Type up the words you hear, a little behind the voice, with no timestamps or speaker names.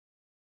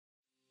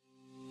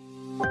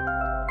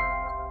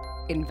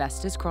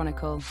Investors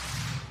Chronicle.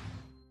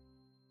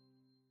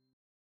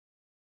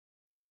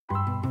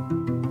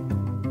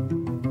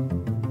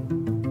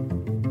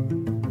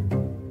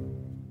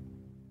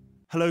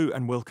 Hello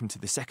and welcome to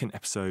the second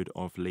episode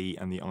of Lee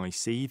and the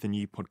IC, the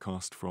new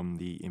podcast from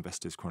the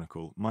Investors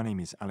Chronicle. My name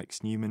is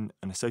Alex Newman,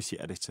 an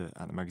associate editor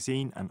at the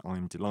magazine, and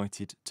I'm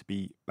delighted to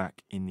be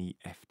back in the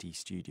FT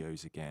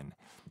studios again,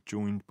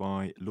 joined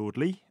by Lord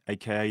Lee,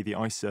 aka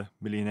the ISA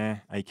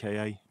millionaire,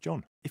 aka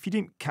John. If you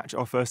didn't catch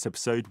our first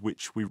episode,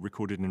 which we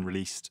recorded and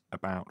released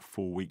about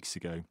 4 weeks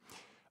ago,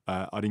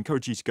 I'd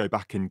encourage you to go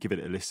back and give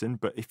it a listen.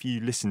 But if you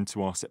listen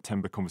to our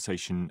September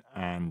conversation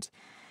and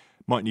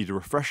might need a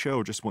refresher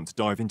or just want to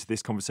dive into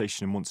this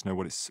conversation and want to know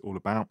what it's all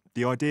about,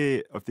 the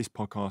idea of this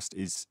podcast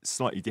is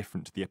slightly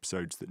different to the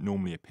episodes that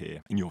normally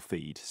appear in your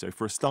feed. So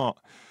for a start,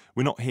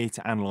 we're not here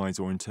to analyse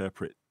or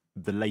interpret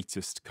the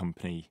latest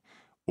company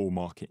or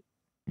market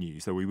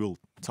news, though we will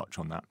touch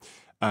on that,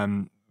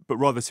 but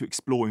rather to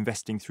explore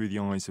investing through the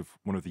eyes of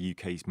one of the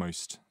UK's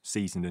most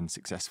seasoned and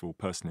successful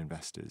personal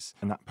investors.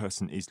 And that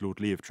person is Lord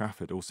Lee of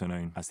Trafford, also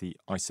known as the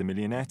ISA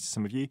millionaire to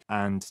some of you,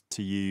 and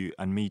to you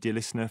and me, dear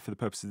listener, for the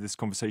purpose of this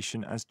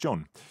conversation, as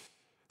John.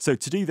 So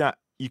to do that,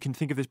 you can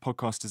think of this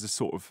podcast as a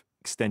sort of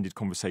extended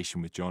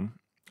conversation with John,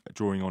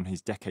 drawing on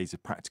his decades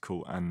of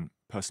practical and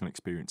personal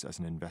experience as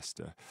an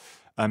investor.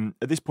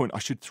 At this point, I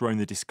should throw in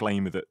the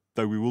disclaimer that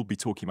though we will be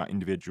talking about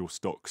individual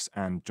stocks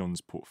and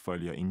John's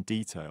portfolio in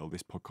detail,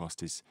 this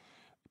podcast is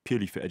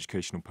purely for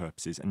educational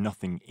purposes and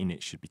nothing in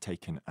it should be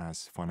taken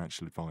as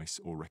financial advice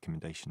or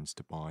recommendations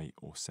to buy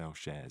or sell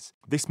shares.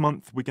 This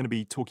month, we're going to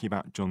be talking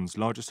about John's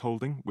largest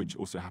holding, which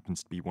also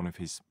happens to be one of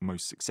his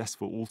most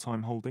successful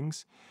all-time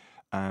holdings,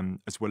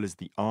 as well as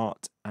the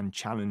art and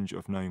challenge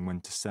of knowing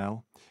when to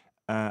sell,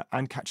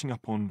 and catching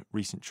up on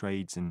recent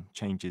trades and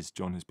changes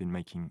John has been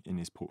making in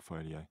his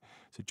portfolio.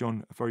 So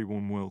John, a very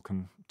warm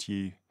welcome to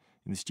you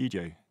in the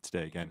studio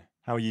today again.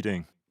 How are you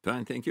doing?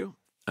 Fine, thank you.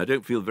 I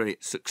don't feel very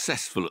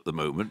successful at the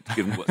moment,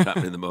 given what's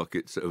happened in the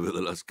markets over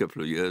the last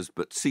couple of years,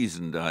 but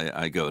seasoned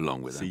I go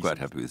along with. I'm quite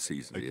happy with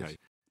seasoned. Okay. Yes.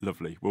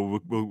 Lovely. Well,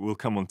 we'll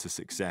come on to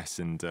success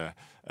and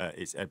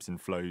its ebbs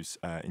and flows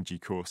in due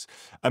course.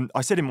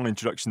 I said in my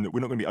introduction that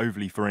we're not going to be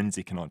overly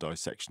forensic in our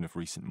dissection of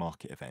recent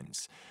market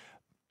events,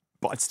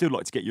 but I'd still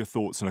like to get your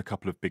thoughts on a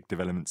couple of big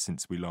developments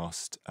since we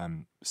last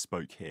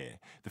spoke here.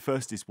 The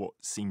first is what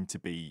seemed to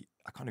be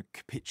a kind of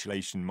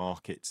capitulation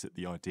markets at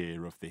the idea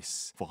of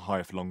this for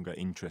higher for longer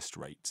interest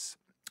rates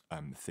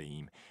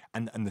theme.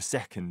 And the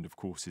second, of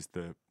course, is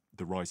the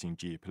rising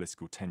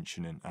geopolitical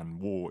tension and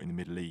war in the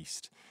Middle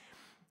East.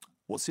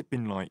 What's it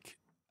been like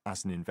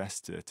as an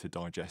investor to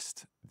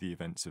digest the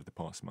events of the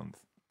past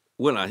month?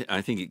 Well,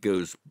 I think it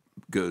goes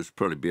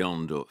probably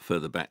beyond or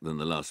further back than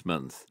the last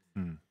month.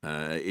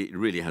 It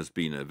really has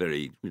been a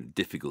very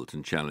difficult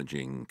and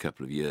challenging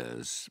couple of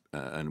years,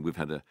 and we've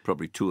had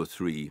probably 2 or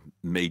 3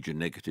 major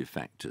negative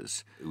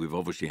factors. We've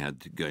obviously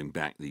had, going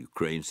back, the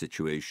Ukraine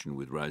situation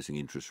with rising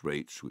interest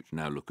rates, which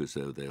now look as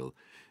though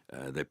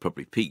they've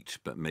probably peaked,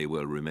 but may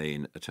well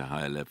remain at a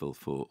higher level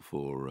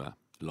for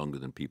longer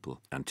than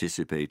people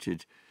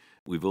anticipated.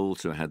 We've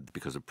also had,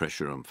 because of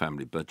pressure on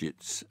family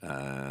budgets,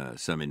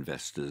 some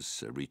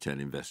investors, retail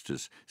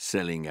investors,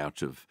 selling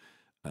out of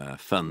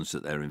funds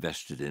that they're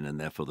invested in, and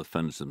therefore the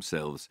funds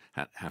themselves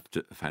have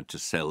had to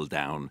sell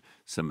down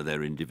some of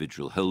their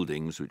individual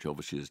holdings, which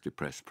obviously has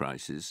depressed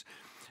prices.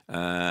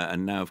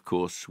 And now, of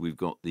course, we've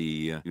got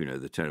the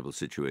terrible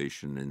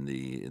situation in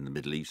the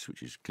Middle East,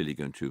 which is clearly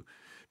going to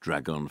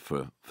drag on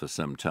for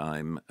some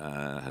time,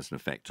 has an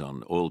effect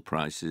on oil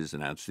prices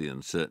and adds to the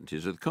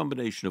uncertainty. So the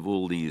combination of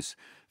all these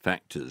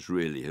factors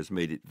really has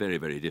made it very,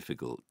 very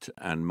difficult,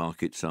 and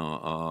markets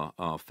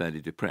are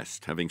fairly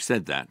depressed. Having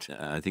said that,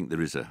 I think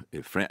there is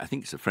I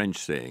think it's a French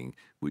saying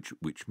which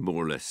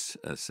more or less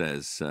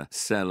says,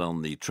 sell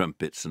on the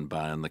trumpets and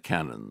buy on the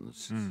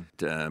cannons.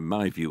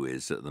 My view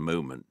is at the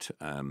moment,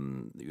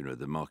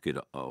 the market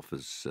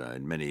offers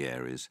in many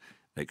areas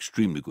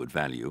extremely good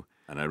value,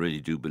 and I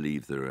really do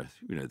believe there are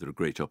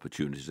great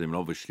opportunities. I mean,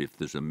 obviously, if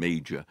there's a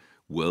major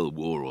world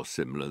war or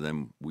similar,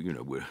 then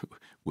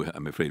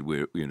I'm afraid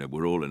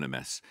we're all in a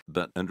mess.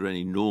 But under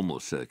any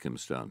normal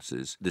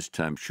circumstances, this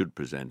time should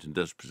present and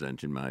does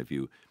present, in my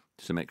view,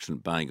 some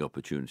excellent buying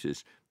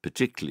opportunities,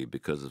 particularly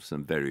because of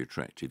some very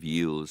attractive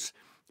yields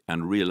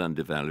and real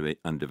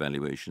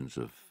undervaluations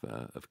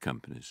of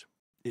companies.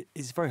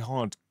 It's a very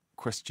hard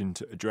question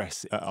to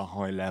address at a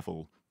high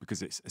level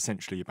because it's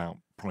essentially about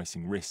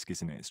pricing risk,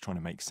 isn't it? It's trying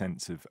to make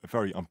sense of a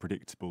very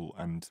unpredictable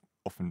and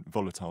often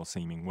volatile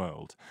seeming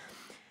world.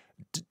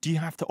 Do you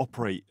have to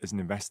operate as an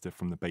investor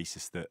from the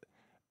basis that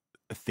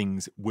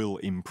things will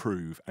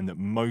improve and that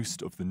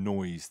most of the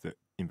noise that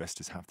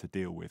investors have to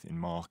deal with in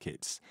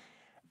markets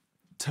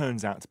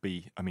turns out to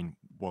be,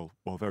 while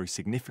very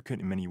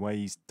significant in many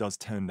ways, does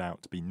turn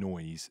out to be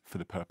noise for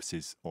the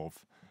purposes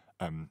of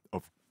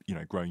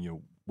growing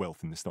your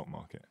wealth in the stock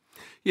market?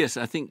 Yes,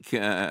 I think you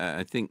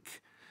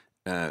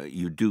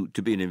do,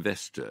 to be an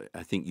investor,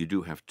 I think you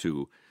do have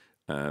to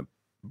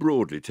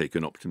broadly take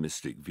an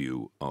optimistic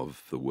view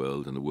of the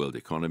world and the world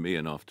economy.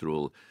 And after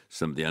all,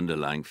 some of the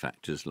underlying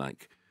factors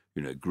like,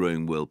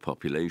 growing world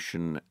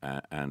population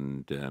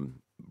and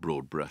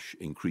broad brush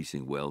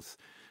increasing wealth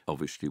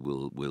obviously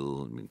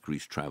will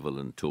increase travel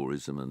and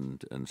tourism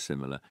and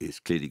similar, is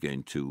clearly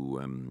going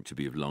to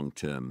be of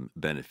long-term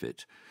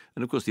benefit.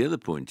 And of course, the other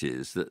point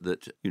is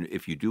that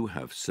if you do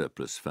have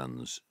surplus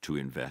funds to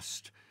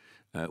invest,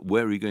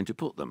 where are you going to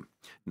put them?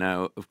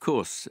 Now, of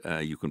course,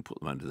 you can put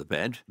them under the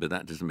bed, but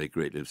that doesn't make a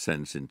great deal of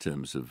sense in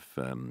terms of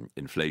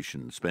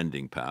inflation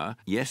spending power.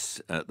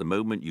 Yes, at the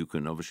moment, you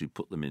can obviously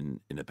put them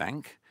in a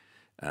bank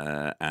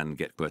and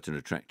get quite an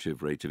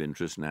attractive rate of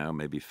interest now,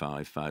 maybe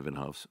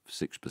 5.5%,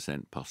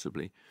 6%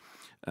 possibly.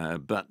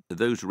 But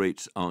those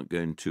rates aren't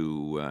going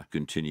to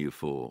continue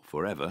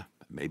forever.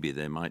 Maybe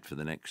they might for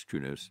the next,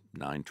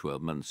 9,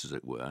 12 months, as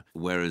it were.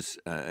 Whereas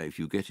if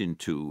you get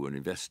into and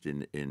invest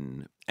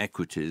in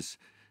equities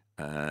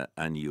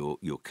and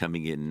you're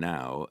coming in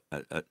now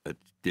at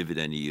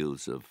dividend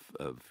yields of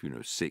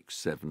 6,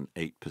 7,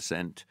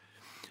 8%,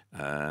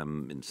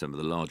 in some of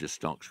the larger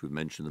stocks, we've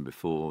mentioned them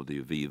before,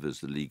 the Avivas,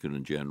 the Legal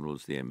 &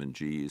 Generals, the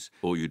M&Gs,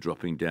 or you're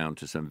dropping down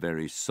to some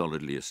very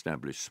solidly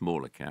established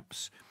smaller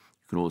caps,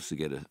 you can also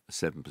get a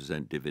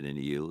 7% dividend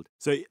yield.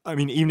 So, I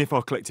mean, even if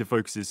our collective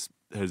focus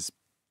has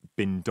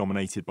been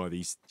dominated by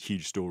these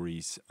huge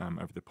stories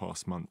over the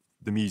past month,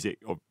 the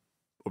music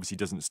obviously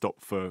doesn't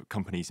stop for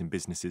companies and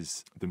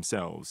businesses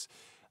themselves.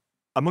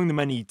 Among the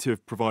many to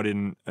have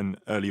provided an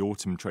early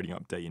autumn trading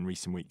update in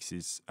recent weeks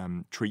is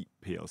Treatt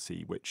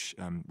Plc, which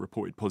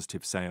reported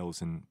positive sales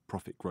and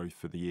profit growth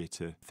for the year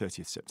to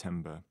 30th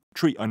September.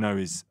 Treatt, I know,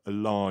 is a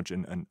large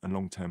and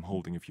long-term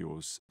holding of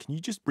yours. Can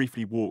you just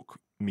briefly walk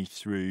me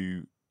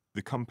through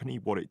the company,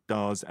 what it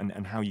does,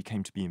 and how you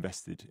came to be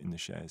invested in the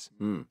shares?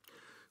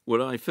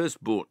 Well, I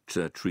first bought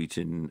Treatt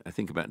in, I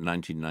think, about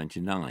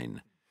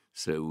 1999,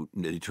 so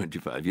nearly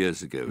 25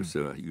 years ago.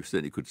 So you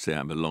certainly could say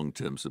I'm a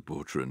long-term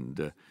supporter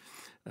and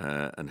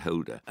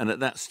holder. And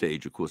at that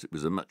stage, of course, it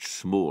was a much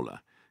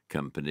smaller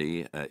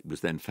company. It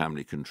was then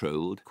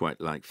family-controlled, quite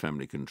like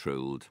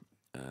family-controlled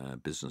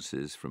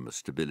businesses from a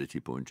stability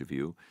point of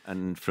view.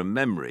 And from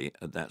memory,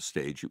 at that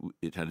stage,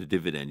 it had a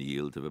dividend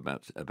yield of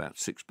about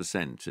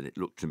 6%, and it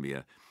looked to me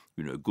a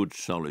good,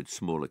 solid,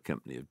 smaller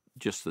company of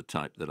just the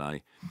type that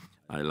I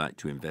like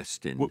to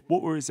invest in.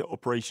 What were its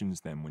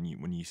operations then when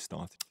you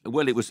started?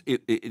 Well,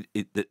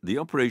 the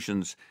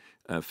operations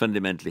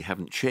fundamentally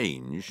haven't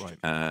changed,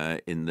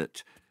 right. In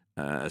that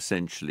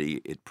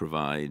essentially it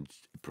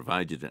provides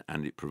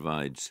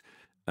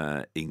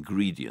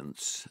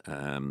ingredients,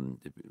 to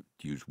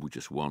use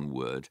just one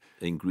word,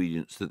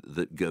 ingredients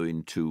that go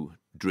into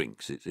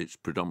drinks. It's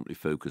predominantly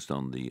focused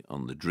on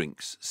the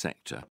drinks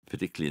sector,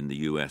 particularly in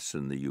the US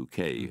and the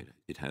UK.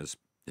 It has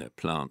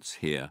plants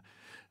here.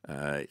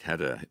 It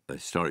had a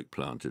historic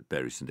plant at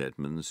Bury St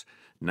Edmunds.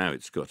 Now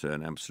it's got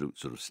an absolute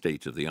sort of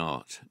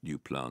state-of-the-art new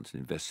plant,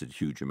 and invested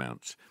huge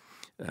amounts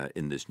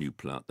in this new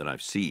plant that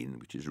I've seen,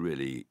 which is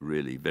really,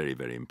 really very,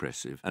 very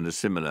impressive. And a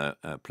similar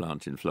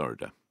plant in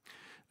Florida,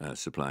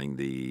 supplying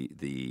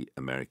the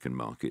American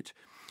market.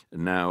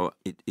 Now,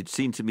 it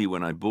seemed to me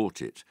when I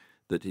bought it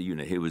that,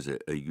 here was a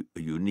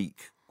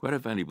unique, quite a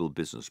valuable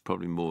business,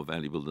 probably more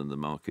valuable than the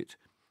market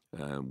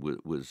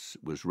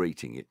was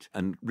rating it,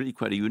 and really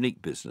quite a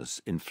unique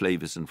business in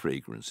flavours and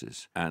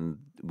fragrances. And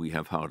we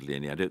have hardly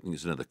any. I don't think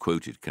there's another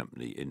quoted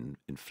company in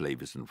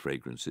flavours and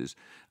fragrances.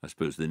 I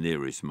suppose the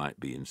nearest might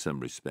be, in some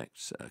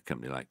respects, a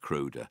company like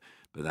Croda,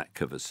 but that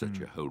covers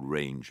such a whole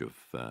range of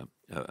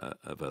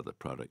other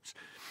products.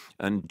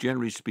 And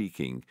generally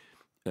speaking,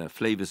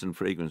 flavours and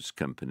fragrance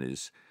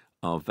companies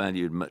are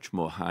valued much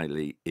more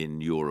highly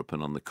in Europe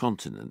and on the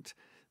continent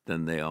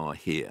than they are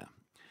here.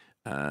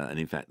 And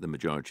in fact, the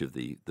majority of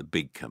the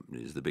big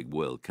companies, the big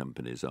world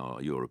companies,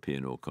 are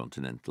European or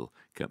continental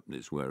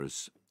companies,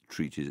 whereas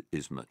Treatt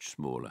is much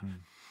smaller.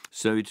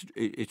 So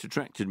it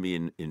attracted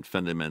me in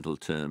fundamental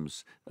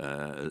terms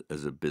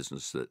as a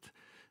business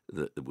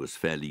that was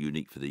fairly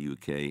unique for the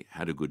UK,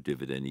 had a good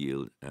dividend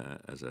yield,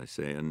 as I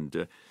say.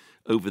 And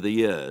over the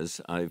years,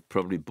 I've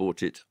probably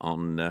bought it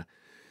on,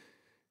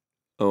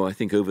 I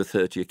think over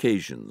 30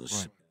 occasions.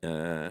 Right.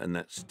 And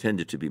that's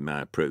tended to be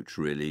my approach,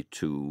 really,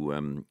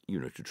 to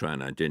try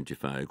and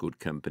identify a good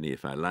company.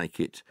 If I like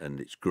it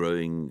and it's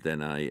growing,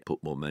 then I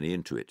put more money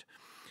into it.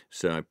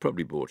 So I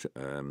probably bought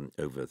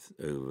over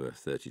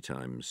 30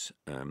 times.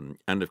 And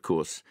of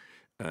course,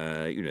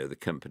 the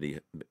company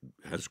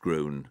has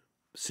grown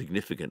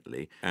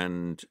significantly,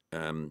 and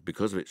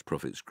because of its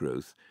profits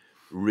growth,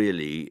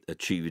 really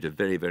achieved a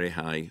very, very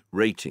high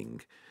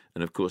rating.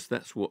 And of course,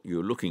 that's what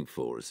you're looking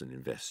for as an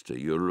investor.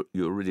 You're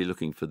really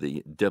looking for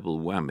the double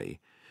whammy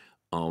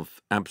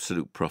of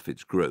absolute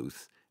profits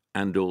growth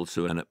and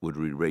also an upward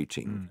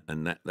re-rating.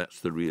 And that's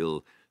the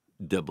real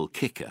double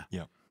kicker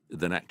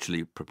that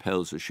actually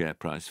propels a share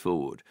price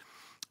forward.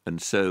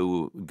 And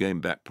so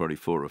going back probably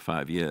 4 or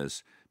 5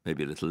 years,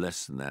 maybe a little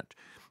less than that,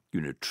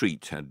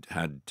 Treatt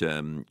had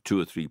 2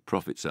 or 3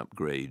 profits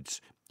upgrades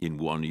in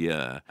 1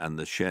 year, and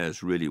the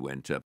shares really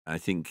went up. I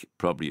think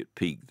probably at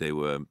peak they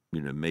were,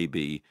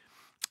 maybe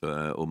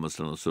almost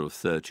on a sort of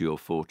 30 or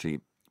 40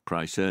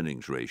 price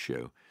earnings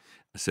ratio,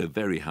 so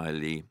very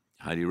highly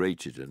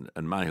rated.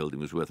 And my holding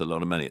was worth a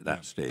lot of money at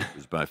that stage. It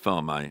was by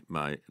far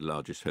my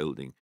largest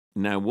holding.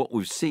 Now, what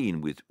we've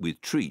seen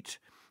with Treatt,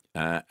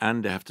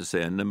 and I have to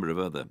say a number of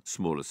other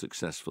smaller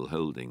successful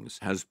holdings,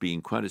 has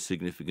been quite a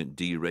significant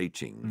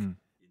derating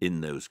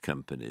in those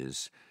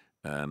companies.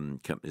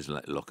 Companies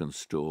like Lock and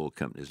Store,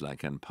 companies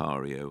like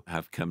Anpario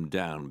have come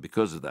down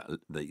because of that.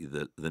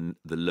 The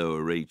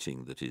lower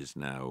rating that is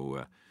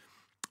now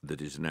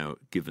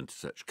given to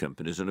such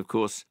companies, and of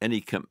course,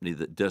 any company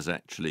that does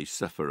actually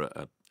suffer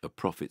a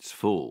profits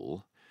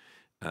fall,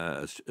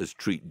 as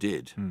Treatt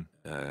did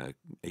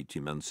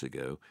 18 months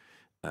ago,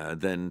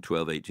 then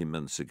 12, 18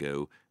 months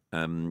ago,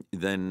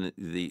 then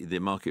the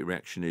market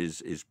reaction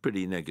is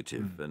pretty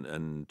negative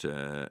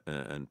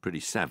and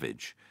pretty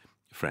savage,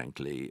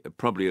 frankly.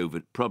 Probably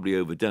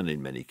overdone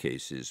in many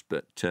cases.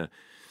 But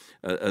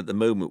at the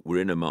moment,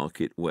 we're in a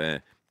market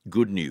where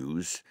good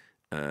news,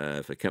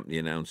 if a company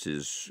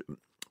announces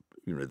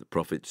the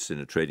profits in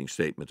a trading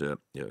statement are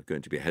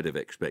going to be ahead of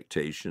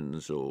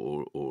expectations,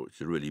 or it's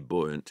really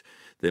buoyant,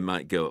 they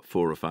might go up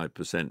 4 or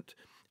 5%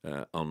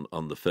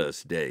 on the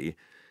first day,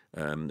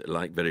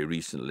 like very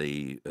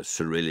recently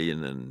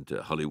Cerulean and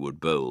Hollywood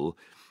Bowl,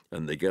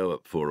 and they go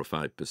up 4 or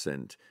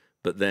 5%.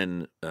 But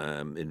then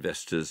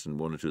investors and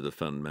one or two of the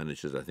fund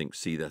managers, I think,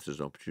 see that as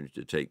an opportunity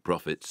to take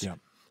profits. Yeah.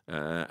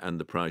 And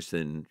the price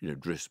then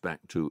drifts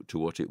back to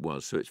what it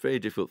was. So it's very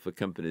difficult for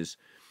companies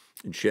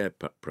in share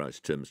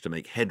price terms to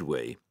make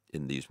headway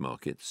in these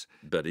markets,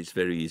 but it's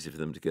very easy for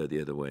them to go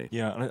the other way.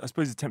 Yeah, and I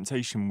suppose the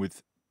temptation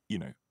with,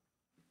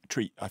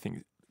 Treatt, I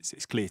think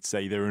it's clear to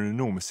say they're an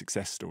enormous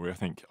success story. I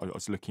think I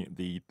was looking at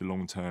the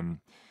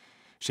long-term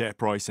share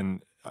price,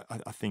 and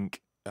I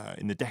think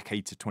in the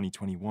decade to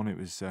 2021, it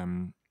was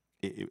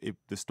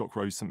the stock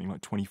rose something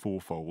like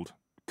 24-fold,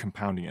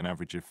 compounding at an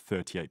average of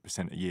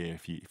 38% a year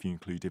if you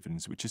include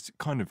dividends, which is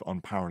kind of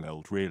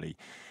unparalleled, really.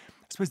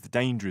 I suppose the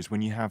danger is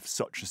when you have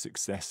such a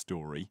success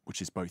story,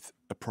 which is both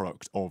a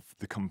product of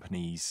the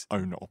company's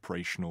own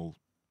operational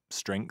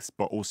strengths,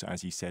 but also,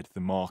 as you said, the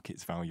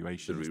market's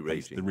valuation,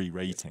 the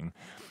re-rating,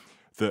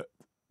 that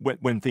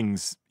when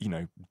things,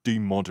 do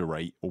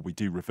moderate or we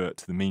do revert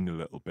to the mean a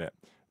little bit,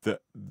 that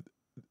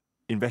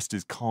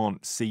investors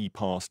can't see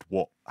past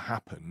what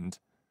happened.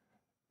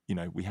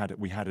 We had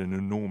an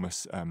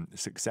enormous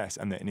success,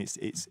 and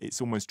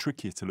it's almost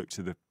trickier to look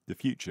to the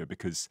future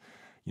because,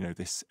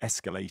 this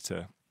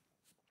escalator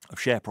of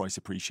share price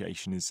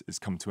appreciation has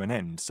come to an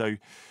end. So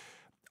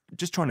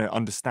just trying to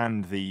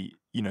understand the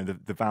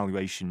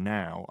valuation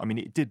now. I mean,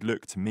 it did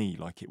look to me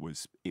like it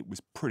was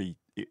pretty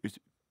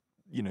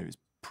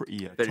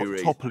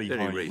toppily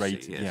high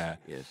rated. Yes,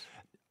 yes.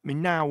 I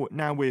mean, now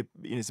we're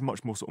it's a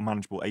much more sort of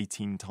manageable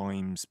 18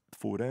 times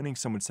forward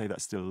earnings. Some would say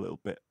that's still a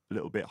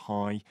little bit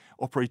high.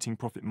 Operating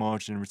profit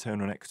margin and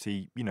return on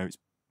equity, it's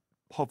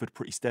hovered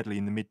pretty steadily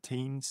in the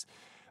mid-teens.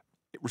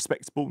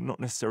 Respectable, not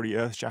necessarily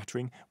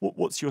earth-shattering.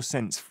 What's your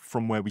sense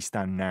from where we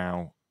stand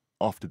now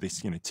after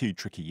this, 2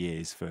 tricky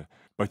years for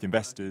both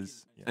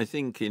investors? I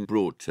think in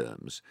broad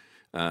terms,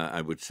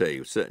 I would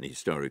say certainly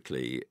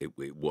historically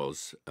it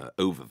was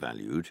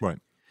overvalued, right,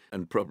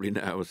 and probably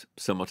now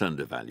somewhat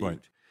undervalued.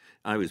 Right.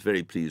 I was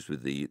very pleased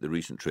with the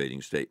recent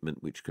trading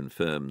statement, which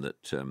confirmed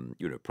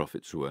that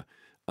profits were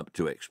up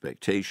to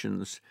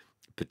expectations.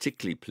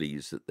 Particularly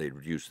pleased that they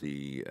reduced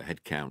the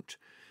headcount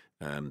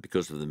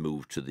because of the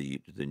move to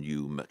the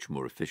new, much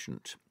more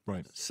efficient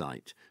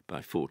site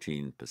by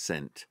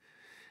 14%,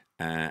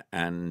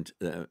 and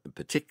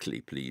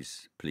particularly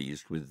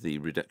pleased with the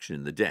reduction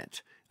in the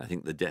debt. I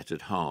think the debt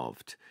had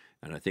halved,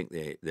 and I think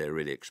they're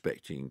really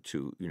expecting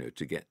to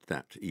get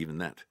that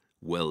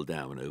well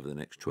down over the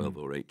next 12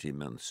 or 18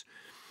 months.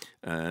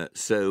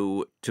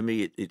 So to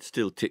me, it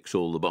still ticks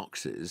all the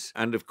boxes.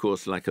 And of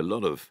course, like a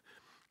lot of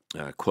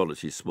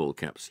quality small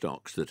cap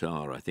stocks that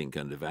are, I think,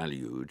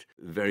 undervalued,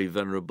 very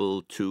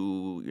vulnerable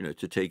to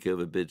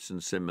takeover bids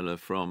and similar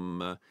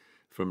from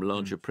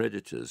larger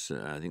predators.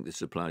 I think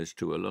this applies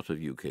to a lot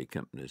of UK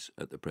companies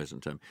at the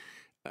present time.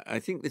 I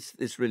think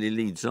this really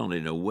leads on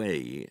in a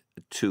way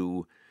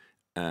to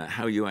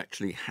how you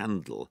actually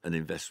handle an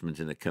investment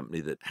in a company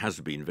that has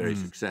been very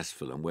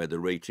successful and where the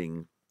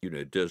rating,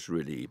 does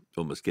really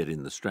almost get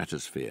in the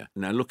stratosphere.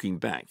 Now, looking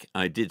back,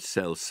 I did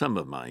sell some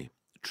of my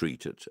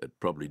Treatt at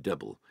probably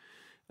double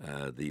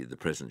the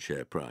present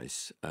share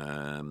price,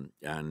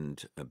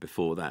 and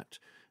before that,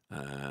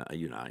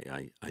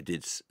 I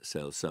did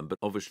sell some, but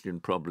obviously,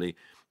 and probably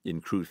in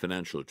crude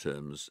financial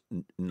terms,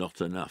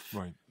 not enough.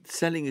 Right.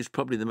 Selling is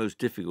probably the most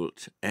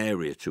difficult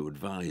area to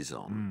advise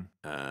on,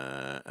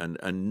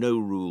 and no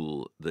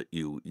rule that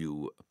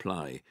you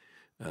apply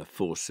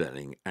for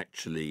selling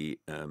actually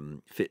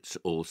fits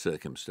all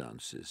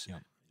circumstances. Yeah.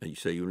 And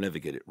so you'll never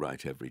get it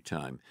right every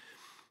time.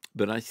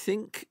 But I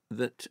think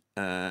that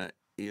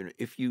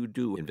if you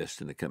do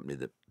invest in a company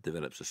that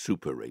develops a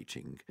super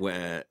rating,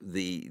 where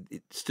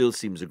it still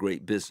seems a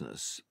great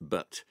business,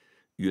 but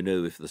you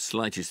know, if the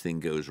slightest thing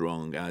goes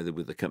wrong, either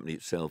with the company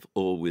itself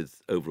or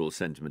with overall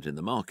sentiment in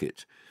the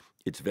market,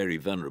 it's very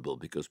vulnerable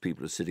because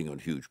people are sitting on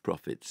huge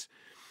profits.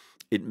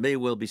 It may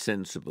well be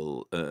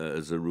sensible,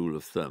 as a rule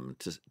of thumb,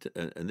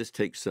 and this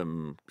takes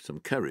some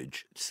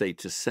courage, say,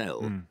 to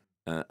sell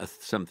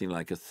something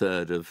like a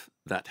third of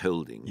that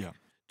holding, Yeah.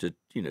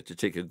 to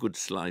take a good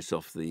slice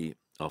off the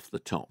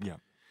top. Yeah.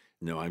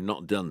 No, I've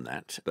not done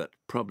that, but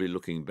probably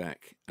looking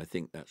back, I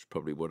think that's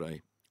probably what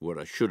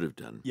I should have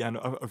done. Yeah, and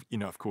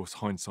of course,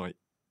 hindsight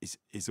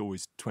is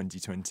always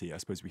 2020. I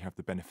suppose we have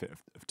the benefit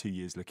of 2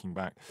 years looking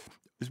back.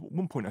 There's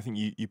one point I think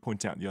you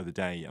pointed out the other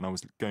day, and I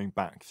was going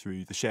back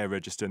through the share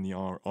register and the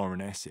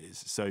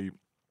RNSs. So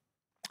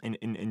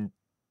in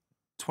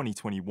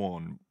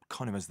 2021,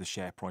 kind of as the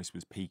share price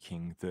was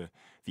peaking, the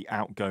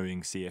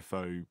outgoing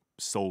CFO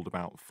sold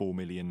about £4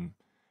 million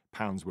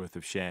worth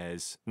of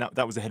shares. Now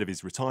that was ahead of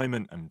his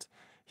retirement, and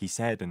he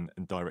said, and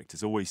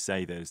directors always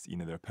say, there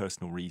are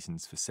personal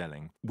reasons for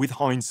selling. With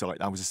hindsight,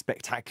 that was a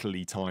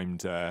spectacularly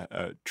timed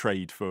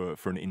trade for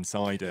an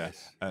insider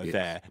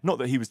there. Not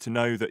that he was to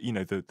know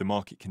that the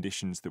market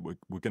conditions that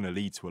were going to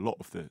lead to a lot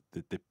of the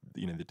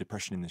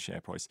depression in the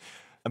share price.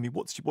 I mean,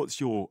 what's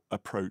your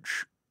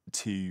approach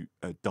to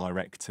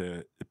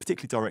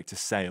particularly director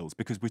sales?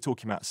 Because we're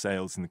talking about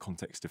sales in the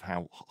context of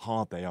how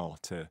hard they are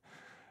to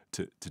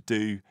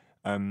do.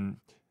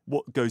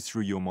 What goes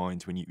through your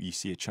mind when you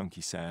see a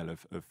chunky sale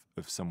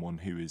of someone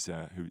who's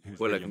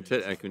well,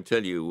 I can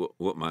tell you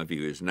what my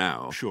view is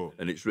now. Sure.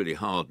 And it's really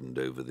hardened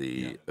over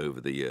the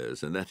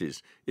years, and that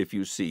is, if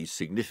you see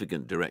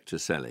significant director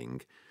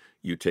selling,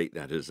 you take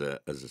that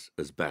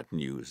as bad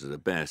news, as a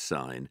bear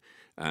sign,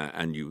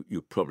 and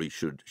you probably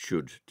should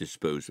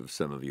dispose of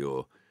some of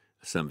your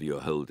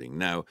holding.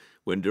 Now,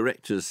 when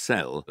directors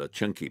sell a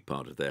chunky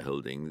part of their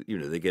holding,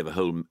 they give a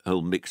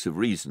whole mix of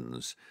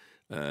reasons.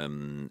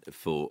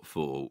 For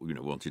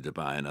wanting to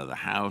buy another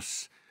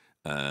house,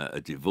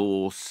 a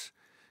divorce,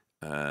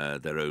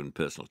 their own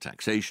personal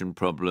taxation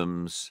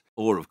problems,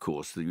 or of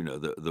course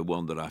the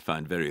one that I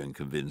find very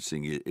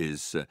unconvincing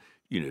is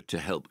to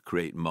help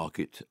create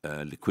market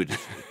liquidity.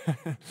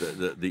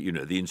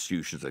 The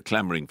institutions are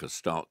clamouring for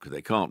stock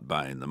they can't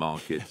buy in the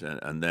market,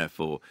 and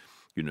therefore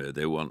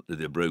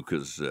the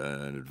brokers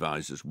and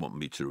advisors want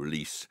me to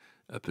release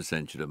a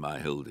percentage of my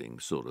holding,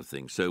 sort of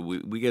thing. So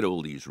we get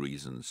all these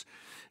reasons.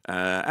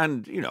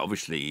 And,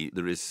 obviously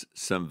there is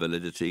some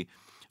validity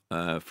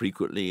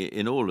frequently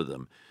in all of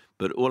them.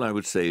 But all I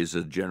would say is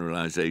a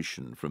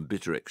generalization from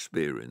bitter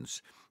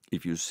experience.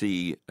 If you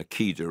see a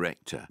key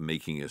director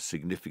making a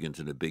significant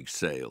and a big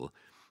sale,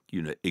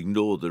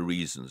 ignore the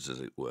reasons,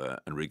 as it were,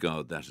 and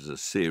regard that as a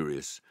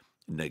serious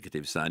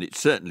negative sign. It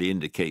certainly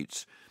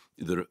indicates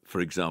that,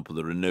 for example,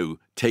 there are no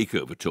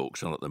takeover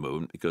talks on at the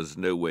moment, because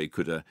no way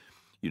could a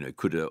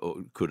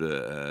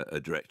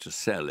director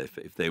sell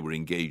if they were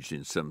engaged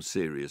in some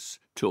serious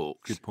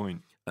talks? Good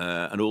point.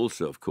 And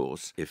also, of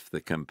course, if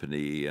the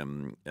company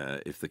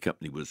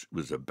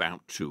was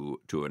about to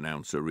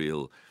announce a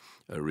real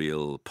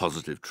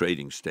positive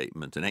trading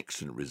statement and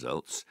excellent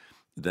results,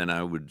 then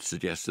I would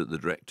suggest that the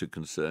director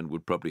concerned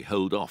would probably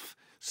hold off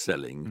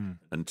selling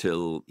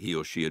until he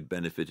or she had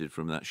benefited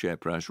from that share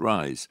price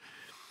rise.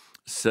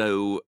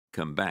 So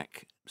come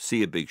back,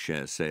 see a big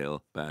share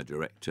sale by a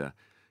director.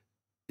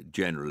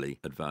 Generally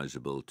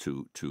advisable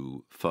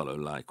to follow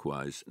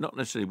likewise, not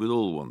necessarily with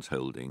all one's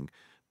holding,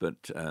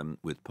 but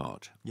with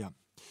part. Yeah.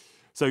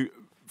 So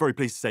very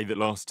pleased to say that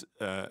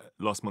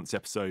last month's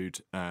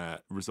episode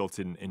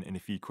resulted in a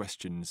few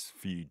questions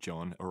for you,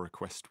 John. A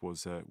request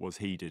was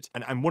heeded,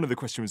 and one of the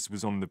questions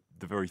was on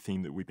the very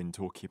theme that we've been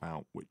talking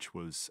about, which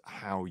was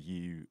how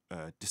you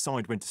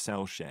decide when to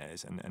sell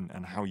shares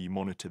and how you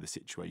monitor the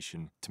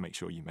situation to make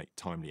sure you make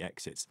timely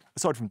exits.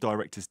 Aside from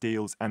directors'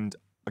 deals, and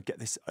I get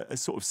this a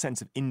sort of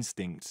sense of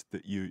instinct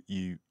that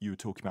you were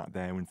talking about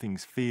there, when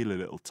things feel a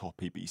little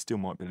toppy, but you still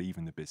might believe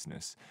in the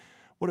business.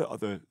 What are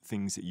other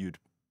things that you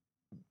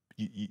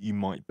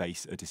might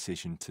base a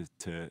decision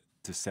to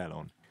sell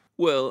on?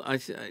 Well,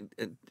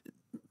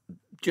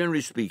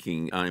 generally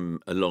speaking,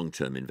 I'm a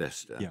long-term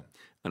investor. Yeah.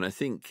 And I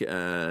think,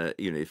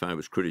 if I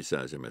was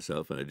criticising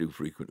myself, and I do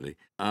frequently,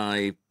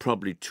 I'm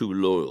probably too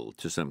loyal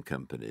to some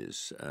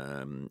companies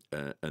and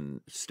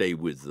stay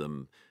with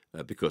them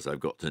because I've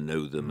got to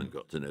know them and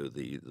got to know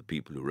the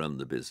people who run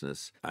the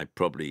business. I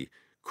probably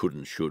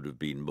should have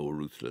been more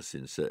ruthless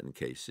in certain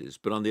cases.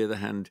 But on the other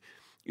hand,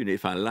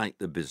 if I like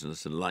the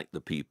business and like the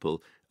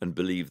people and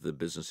believe the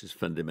business is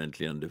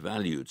fundamentally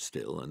undervalued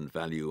still, and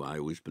value I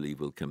always believe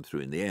will come through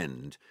in the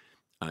end,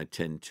 I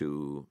tend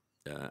to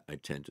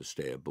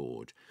stay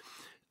aboard.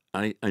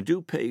 I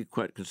do pay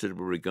quite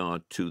considerable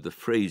regard to the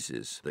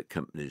phrases that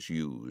companies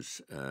use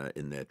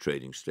in their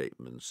trading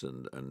statements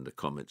and the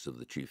comments of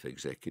the chief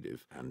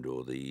executive and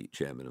or the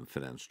chairman and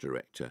finance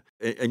director.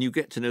 And you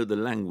get to know the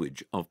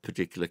language of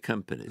particular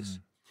companies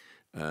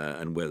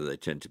and whether they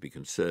tend to be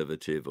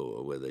conservative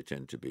or whether they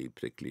tend to be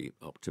particularly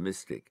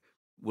optimistic.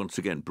 Once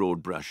again,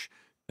 broad brush,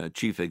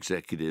 chief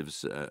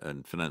executives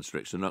and finance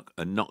directors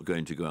are not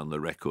going to go on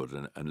the record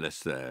unless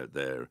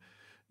they're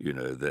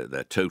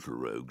they're total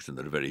rogues, and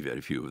there are very,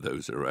 very few of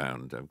those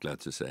around, I'm glad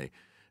to say.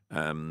 They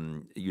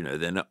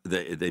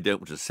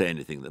don't want to say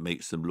anything that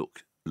makes them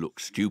look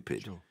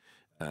stupid. Sure.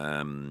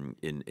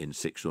 In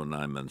 6 or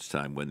 9 months'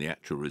 time, when the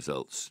actual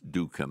results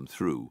do come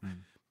through.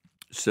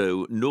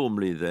 So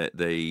normally,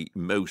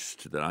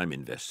 most that I'm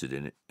invested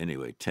in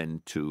anyway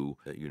tend to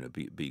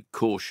be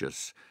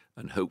cautious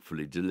and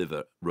hopefully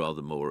deliver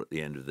rather more at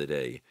the end of the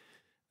day.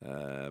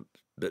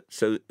 But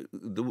so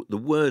the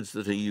words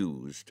that are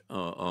used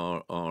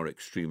are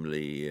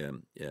extremely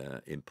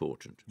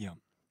important. Yeah.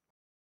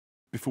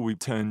 Before we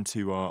turn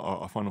to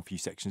our final few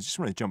sections, just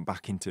want to jump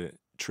back into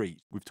Treatt.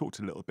 We've talked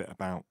a little bit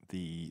about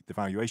the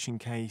valuation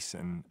case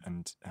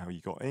and how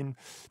you got in.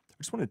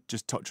 I just want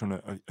to touch on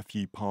a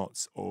few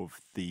parts of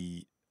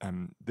the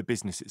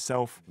business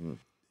itself.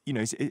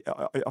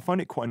 I find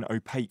it quite an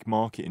opaque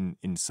market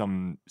in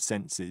some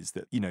senses,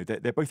 that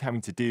they're both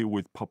having to deal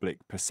with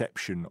public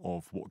perception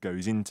of what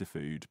goes into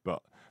food,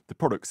 but the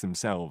products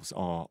themselves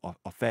are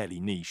fairly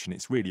niche, and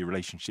it's really a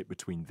relationship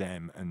between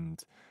them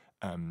and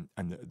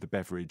the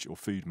beverage or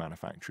food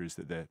manufacturers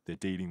that they're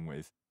dealing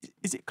with.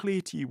 Is it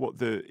clear to you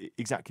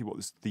exactly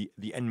what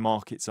the end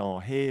markets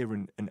are here,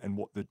 and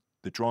what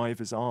the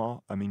drivers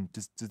are? I mean,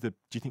 do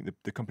you think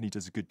the company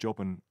does a good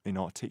job in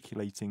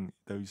articulating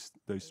those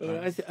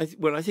strategies?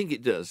 I think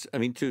it does. I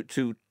mean,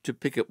 to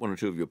pick up one or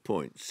two of your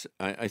points,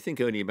 I think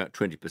only about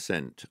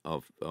 20%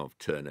 of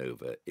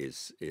turnover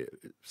is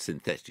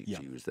synthetic,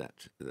 to use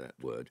that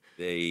word.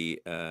 They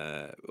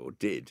or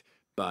did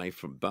buy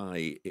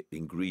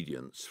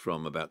ingredients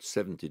from about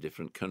 70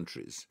 different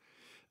countries.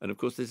 And of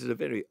course, this is a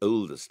very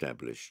old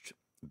established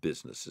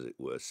business, as it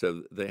were.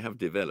 So they have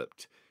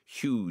developed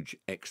huge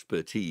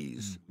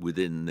expertise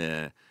within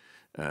their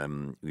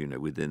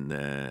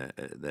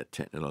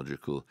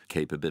technological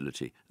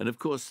capability. And of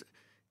course,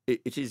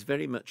 it is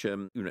very much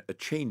a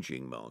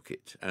changing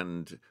market,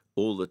 and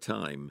all the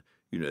time,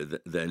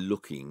 they're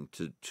looking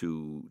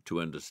to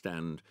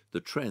understand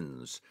the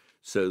trends.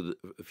 So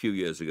a few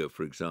years ago,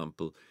 for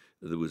example,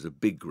 there was a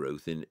big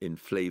growth in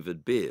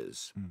flavoured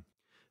beers,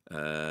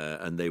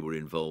 and they were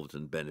involved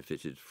and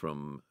benefited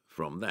from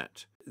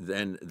that.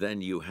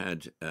 Then you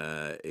had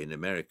in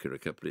America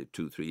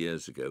 2-3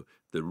 years ago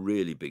the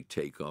really big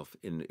takeoff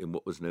in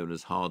what was known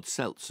as hard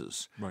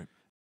seltzers, right?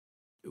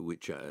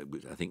 Which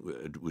I think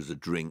was a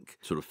drink,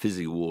 sort of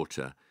fizzy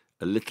water,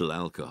 a little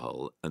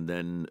alcohol, and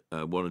then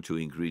 1 or 2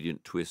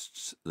 ingredient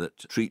twists that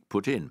Treatt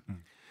put in.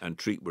 And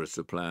Treatt were a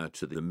supplier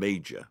to the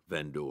major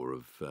vendor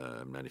of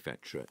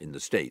manufacturer in the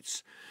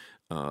States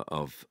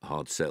of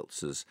hard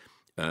seltzers.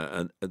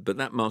 But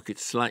that market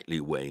slightly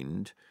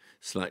waned,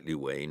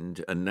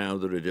 and now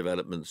there are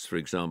developments, for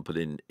example,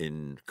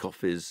 in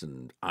coffees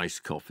and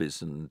iced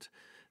coffees and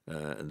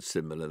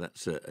similar.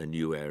 That's a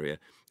new area.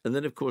 And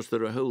then, of course,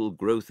 there are whole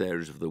growth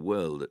areas of the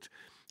world that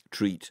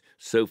Treatt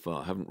so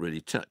far haven't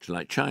really touched,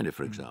 like China,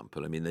 for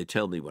example. I mean, they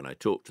tell me when I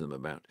talk to them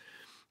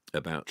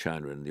about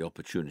China and the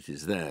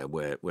opportunities there,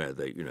 where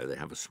they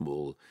have a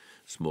small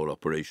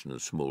operation, a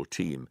small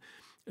team.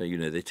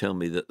 They tell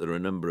me that there are a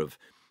number of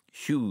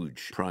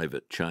huge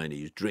private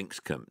Chinese drinks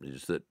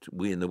companies that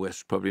we in the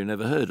West probably have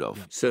never heard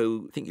of.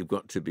 So I think you've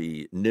got to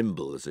be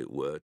nimble, as it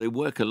were. They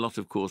work a lot,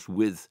 of course,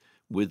 with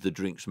the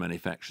drinks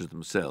manufacturers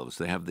themselves.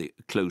 They have the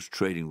close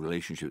trading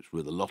relationships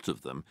with a lot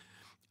of them.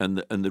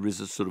 And there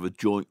is a sort of a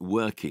joint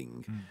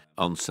working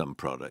on some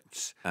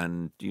products.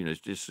 And,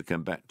 just to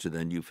come back to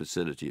their new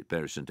facility at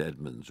Bury St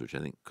Edmunds, which I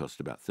think cost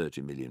about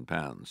 £30 million,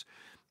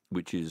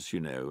 which is,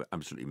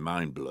 absolutely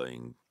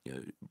mind-blowing,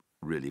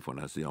 really, if one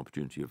has the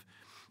opportunity of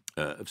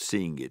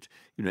seeing it.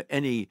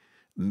 Any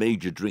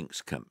major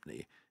drinks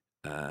company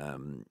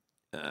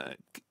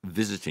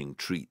visiting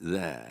Treatt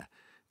there,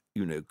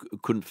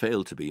 couldn't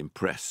fail to be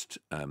impressed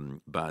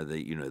by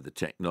the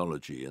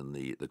technology and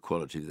the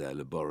quality of their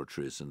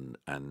laboratories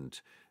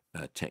and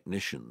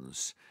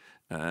technicians.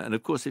 And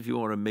of course, if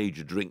you are a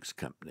major drinks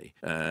company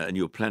and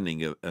you're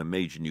planning a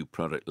major new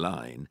product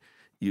line,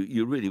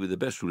 you really, with the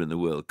best will in the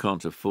world,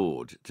 can't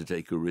afford to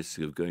take a risk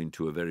of going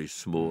to a very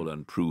small,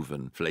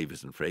 unproven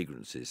flavours and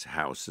fragrances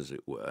house, as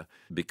it were,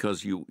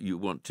 because you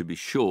want to be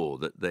sure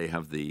that they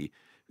have the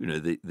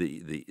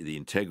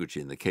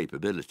integrity and the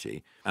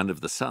capability and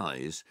of the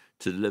size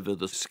to deliver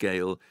the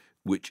scale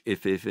which,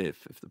 if the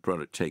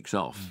product takes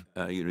off,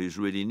 is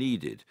really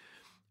needed.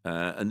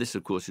 And this,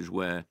 of course, is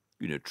where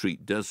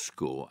Treatt does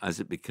score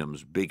as it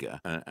becomes bigger,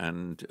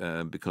 and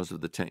because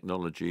of the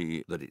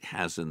technology that it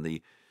has and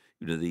the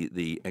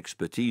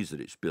expertise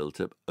that it's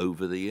built up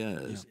over the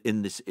years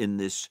in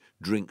this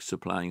drink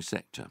supplying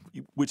sector.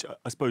 Which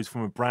I suppose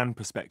from a brand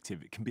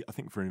perspective, it can be, I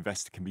think for an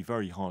investor, can be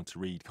very hard to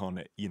read, can't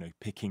it?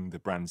 Picking the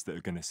brands that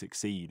are going to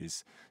succeed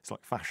it's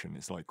like fashion.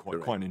 It's like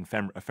quite an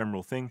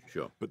ephemeral thing.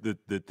 Sure. But the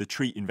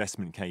Treatt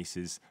investment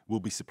cases will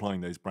be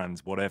supplying those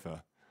brands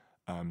whatever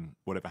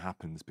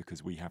happens,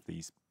 because we have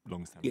these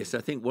long-standing. Yes,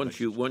 I think once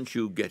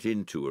you get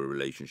into a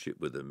relationship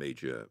with a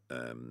major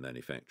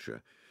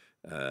manufacturer,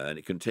 and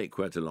it can take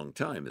quite a long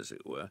time, as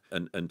it were,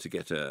 and to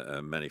get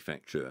a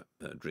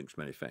drinks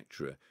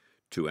manufacturer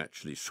to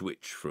actually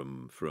switch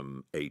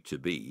from A to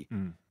B.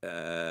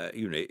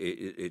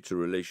 It's a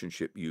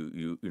relationship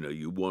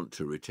you want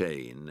to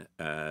retain,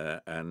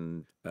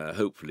 and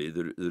hopefully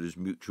there is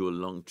mutual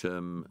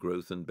long-term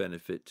growth and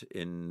benefit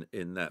in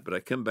that. But I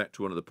come back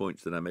to one of the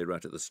points that I made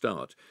right at the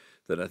start,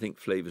 that I think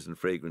flavours and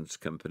fragrance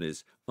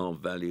companies are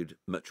valued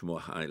much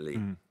more highly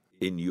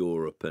in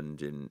Europe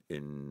and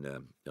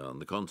on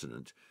the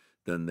continent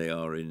than they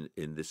are in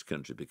this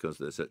country, because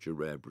they're such a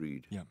rare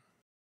breed. Yeah.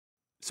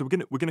 So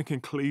we're gonna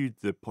conclude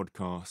the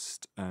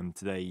podcast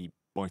today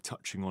by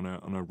touching on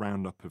a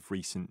roundup of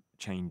recent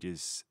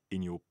changes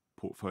in your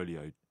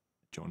portfolio,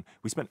 John.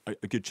 We spent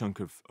a good chunk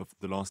of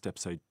the last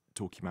episode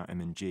talking about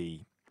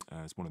M&G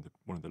as one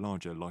of the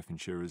larger life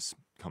insurers,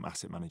 come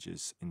asset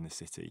managers in the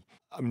city.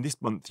 I mean,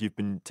 this month you've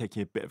been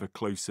taking a bit of a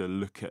closer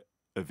look at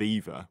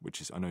Aviva,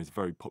 which I know is a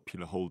very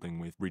popular holding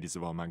with readers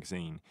of our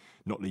magazine,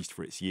 not least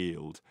for its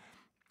yield.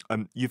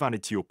 You've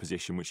added to your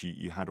position, which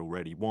you had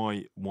already.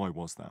 Why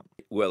was that?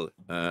 Well,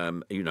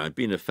 I've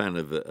been a fan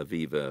of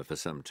Aviva for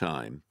some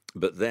time,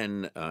 but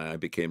then I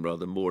became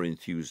rather more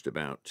enthused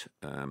about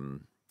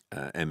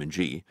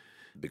M&G,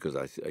 because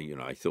I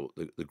thought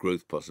the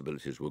growth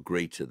possibilities were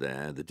greater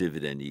there. The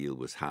dividend yield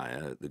was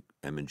higher. The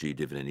M&G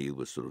dividend yield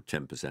was sort of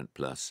 10%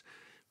 plus,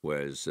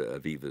 whereas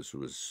Aviva's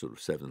was sort of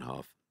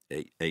 7.5%,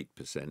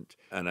 8%.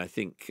 And I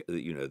think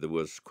there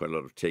was quite a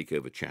lot of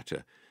takeover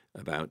chatter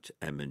about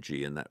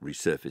M&G, and that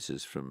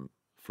resurfaces from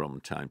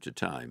time to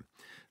time.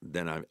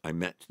 Then I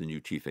met the new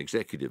chief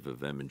executive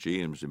of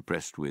M&G and was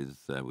impressed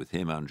with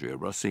him, Andrea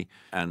Rossi,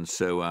 and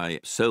so I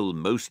sold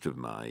most of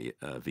my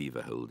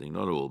Viva holding,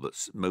 not all,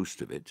 but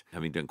most of it,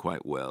 having done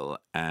quite well,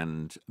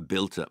 and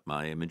built up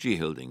my M&G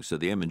holding. So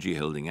the M&G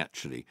holding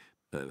actually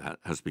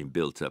has been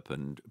built up,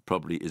 and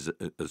probably is,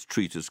 as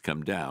Treatt has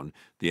come down,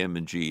 the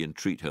M&G and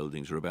Treatt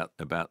holdings are about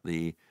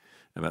the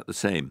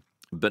same.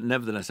 But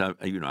nevertheless,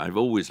 I've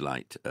always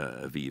liked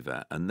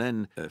Aviva. And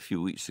then a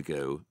few weeks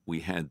ago, we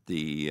had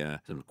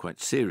some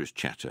quite serious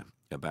chatter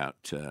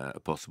about a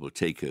possible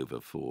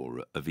takeover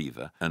for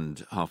Aviva,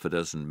 and half a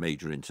dozen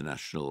major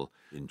international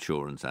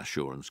insurance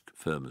assurance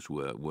firms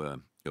were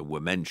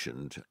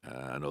mentioned.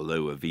 And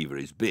although Aviva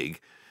is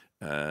big,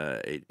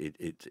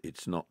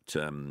 it's not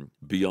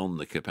beyond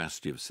the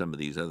capacity of some of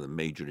these other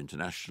major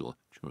international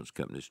insurance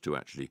companies to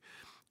actually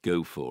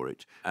go for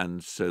it.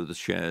 And so the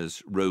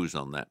shares rose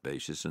on that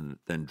basis and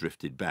then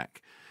drifted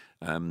back.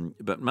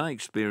 But my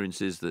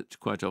experience is that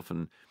quite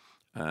often,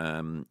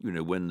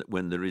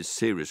 when there is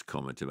serious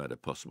comment about a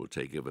possible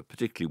takeover,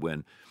 particularly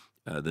when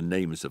the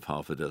names of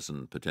half a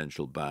dozen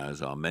potential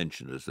buyers are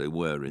mentioned, as they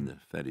were in the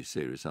fairly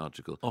serious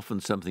article,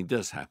 often something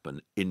does happen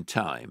in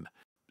time.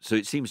 So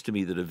it seems to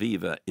me that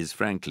Aviva is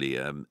frankly,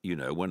 a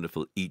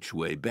wonderful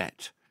each-way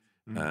bet.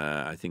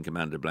 I think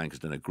Amanda Blank has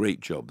done a great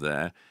job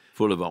there,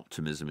 full of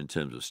optimism in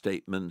terms of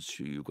statements.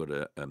 You've got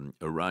a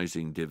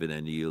rising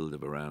dividend yield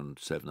of around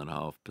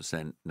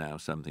 7.5% now,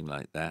 something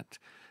like that,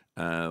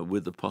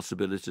 with the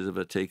possibilities of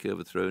a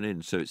takeover thrown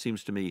in. So it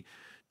seems to me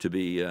to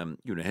be,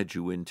 heads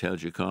you win,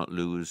 tails you can't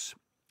lose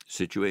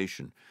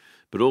situation.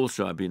 But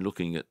also I've been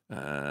looking at,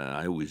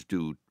 I always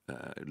do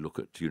look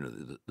at,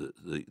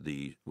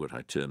 the what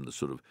I term the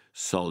sort of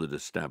solid,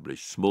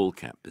 established small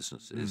cap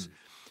businesses.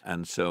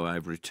 And so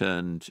I've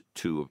returned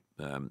to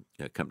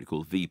a company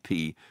called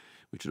VP,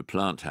 which is a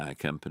plant hire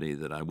company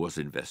that I was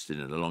invested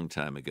in a long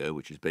time ago,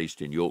 which is based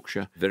in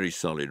Yorkshire. Very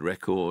solid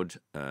record,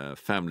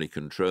 family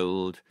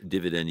controlled,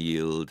 dividend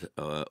yield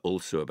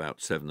also about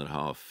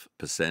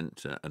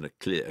 7.5%, and a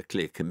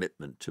clear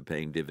commitment to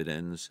paying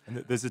dividends.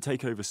 And there's a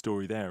takeover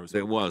story there as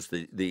well. There was.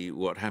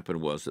 What happened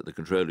was that the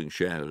controlling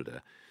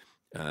shareholder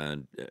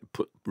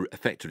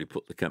effectively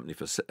put the company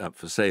up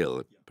for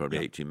sale probably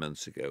 18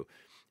 months ago.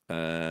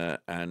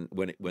 And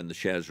when the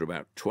shares were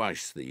about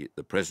twice the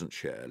present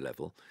share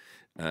level,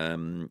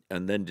 and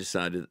then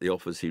decided that the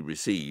offers he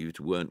received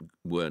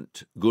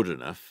weren't good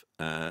enough,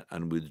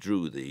 and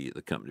withdrew the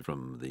company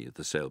from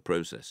the sale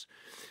process.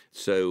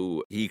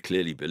 So he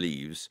clearly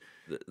believes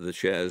that the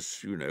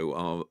shares,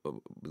 the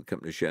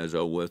company's shares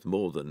are worth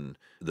more than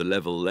the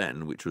level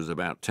then, which was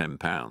about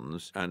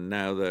 £10, and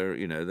now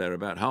they're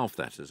about half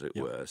that, as it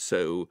were.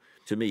 So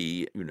to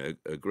me,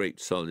 a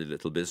great solid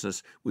little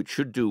business which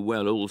should do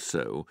well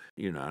also.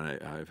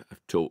 I've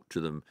talked to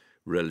them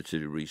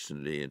relatively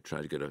recently and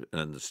tried to get an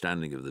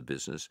understanding of the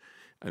business.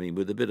 I mean,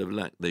 with a bit of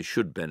luck, they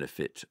should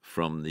benefit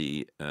from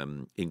the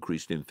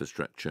increased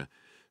infrastructure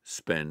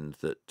spend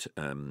that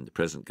the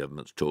present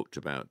government's talked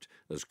about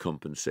as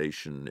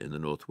compensation in the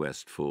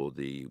northwest for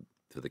the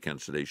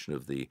cancellation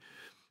of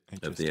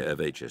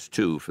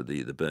HS2 for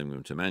the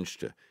Birmingham to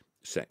Manchester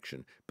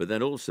section. But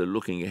then also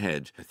looking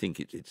ahead, I think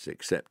it's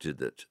accepted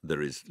that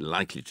there is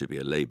likely to be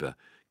a Labour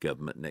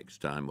government next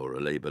time, or a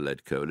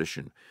Labour-led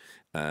coalition,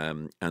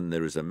 and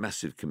there is a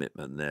massive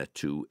commitment there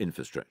to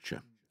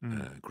infrastructure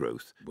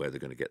growth. Where they're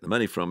going to get the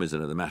money from is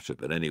another matter,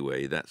 but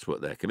anyway, that's what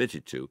they're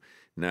committed to.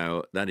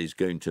 Now, that is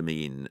going to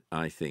mean,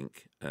 I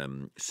think,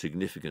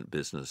 significant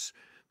business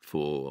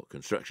for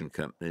construction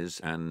companies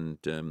and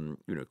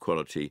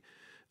quality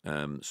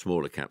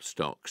smaller cap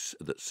stocks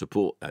that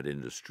support that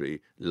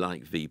industry,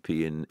 like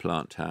VP in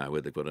Plant Hire,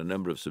 where they've got a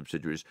number of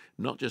subsidiaries,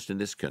 not just in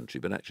this country,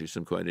 but actually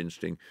some quite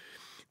interesting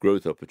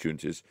growth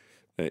opportunities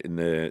in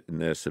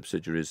their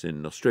subsidiaries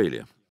in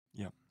Australia.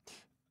 Yeah.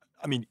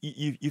 I mean,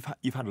 you've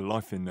had a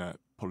life in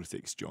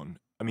politics, John.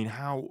 I mean,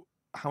 how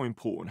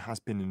important has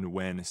been an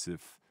awareness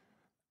of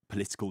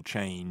political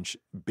change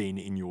been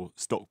in your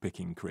stock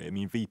picking career? I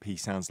mean, VP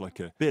sounds like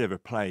a bit of a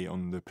play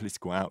on the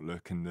political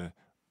outlook and the,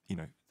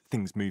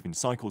 things move in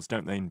cycles,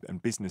 don't they,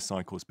 and business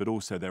cycles, but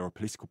also there are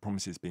political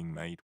promises being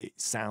made. It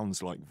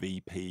sounds like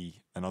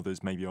VP and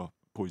others maybe are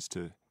poised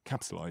to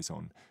capitalise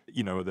on.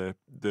 Are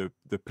the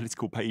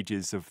political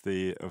pages of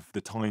the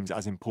Times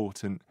as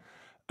important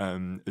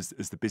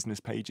as the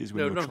business pages?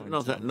 When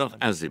Not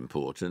as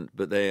important,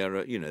 but they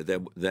are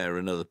they're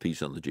another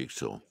piece on the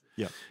jigsaw.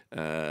 Yeah.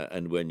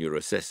 And when you're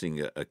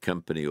assessing a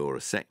company or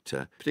a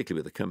sector,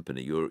 particularly with a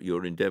company,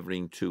 you're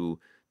endeavouring to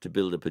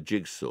build up a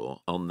jigsaw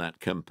on that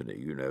company.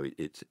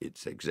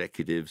 Its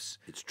executives,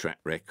 its track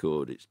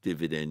record, its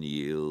dividend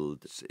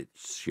yield,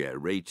 its share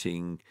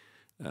rating,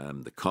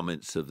 the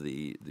comments of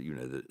the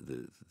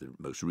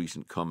most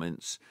recent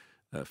comments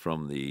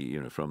from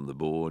the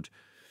board,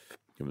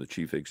 from the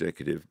chief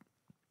executive,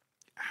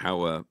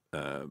 how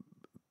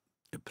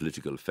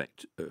political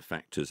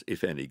factors,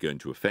 if any, going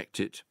to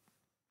affect it.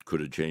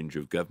 Could a change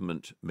of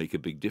government make a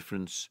big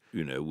difference?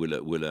 Will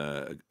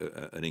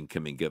an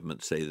incoming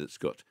government say that's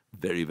got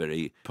very,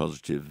 very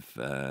positive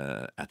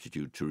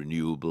attitude to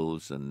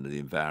renewables and the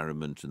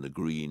environment and the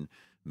green,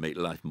 make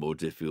life more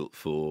difficult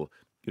for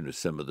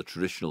some of the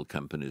traditional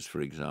companies, for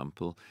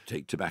example?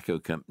 Take tobacco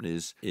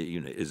companies.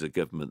 Is a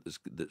government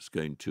that's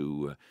going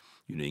to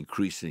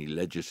increasingly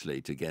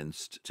legislate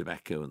against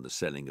tobacco and the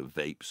selling of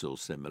vapes or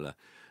similar?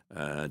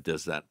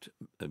 Does that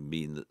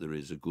mean that there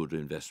is a good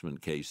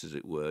investment case, as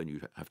it were, and you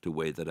have to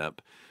weigh that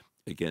up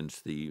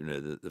against the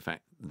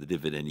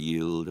dividend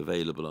yield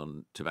available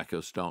on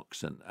tobacco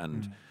stocks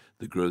and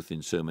the growth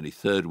in so many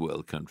third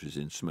world countries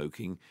in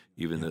smoking,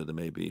 even though there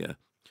may be a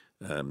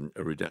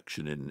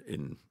reduction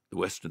in the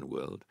Western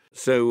world.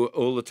 So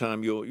all the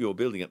time you're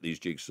building up these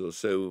jigsaws.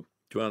 So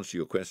to answer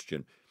your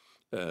question,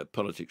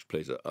 politics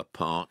plays a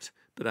part,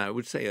 but I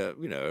would say a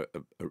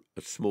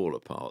smaller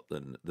part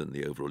than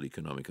the overall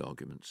economic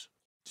arguments.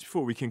 Just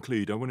before we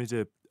conclude, I wanted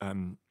to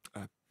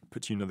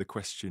put to you another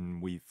question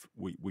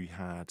we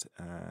had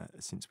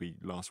since we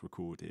last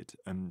recorded.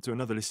 So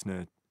another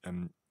listener,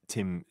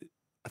 Tim,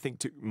 I think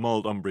took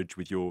mild umbrage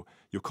with your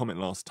comment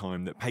last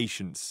time that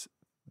patience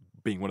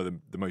being one of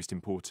the most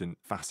important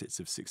facets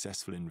of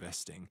successful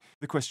investing.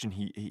 The question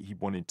he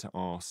wanted to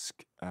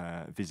ask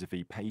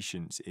vis-a-vis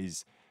patience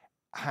is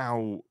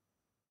how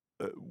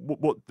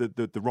what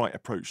the right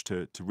approach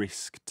to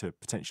risk to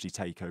potentially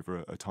take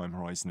over a time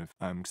horizon of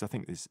because I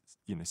think there's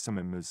some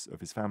members of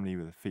his family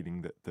with a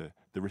feeling that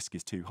the risk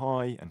is too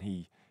high and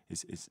he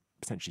is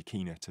potentially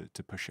keener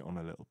to push it on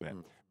a little bit.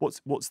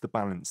 What's the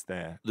balance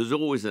there? There's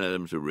always an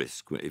element of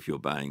risk if you're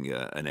buying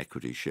an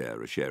equity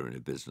share, a share in a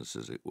business,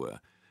 as it were.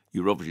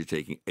 You're obviously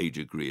taking a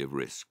degree of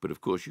risk, but of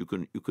course you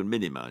can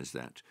minimise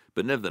that.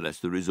 But nevertheless,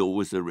 there is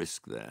always a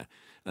risk there,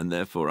 and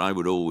therefore I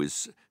would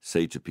always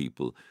say to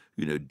people,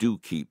 do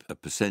keep a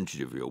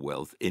percentage of your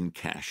wealth in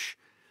cash,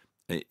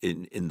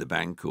 in the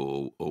bank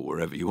or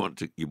wherever you want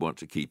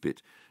to keep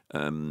it,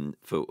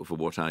 for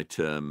what I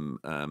term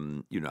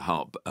a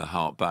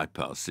heart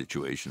bypass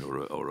situation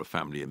or a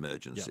family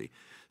emergency. Yeah.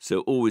 So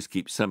always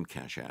keep some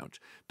cash out,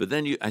 but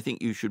then I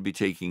think you should be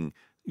taking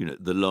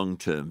the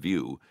long-term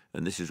view,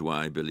 and this is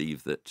why I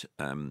believe that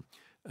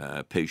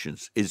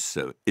patience is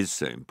so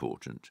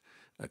important.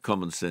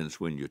 Common sense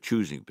when you're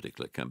choosing a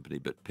particular company,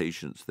 but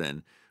patience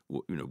then,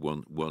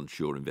 once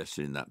you're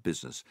invested in that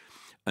business.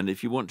 And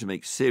if you want to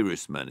make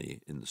serious money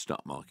in the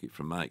stock market,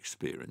 from my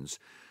experience,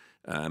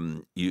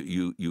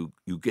 you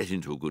get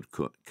into a good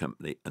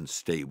company and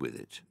stay with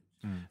it.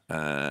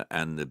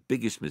 And the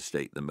biggest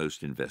mistake that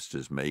most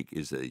investors make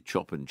is they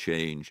chop and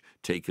change,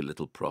 take a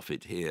little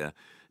profit here,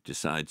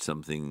 decide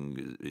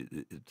something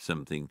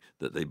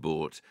that they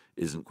bought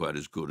isn't quite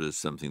as good as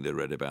something they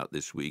read about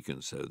this week,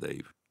 and so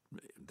they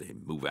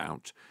move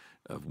out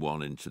of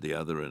one into the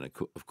other, and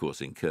of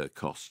course incur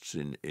costs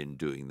in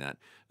doing that.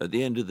 At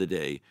the end of the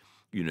day,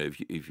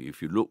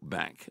 if you look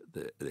back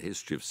the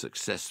history of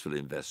successful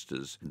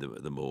investors,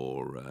 the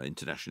more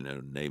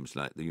international names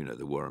like the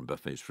Warren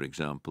Buffetts, for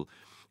example,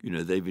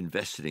 they've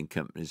invested in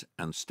companies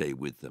and stay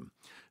with them.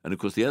 And of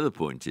course, the other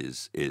point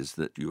is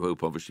that you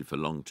hope obviously for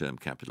long-term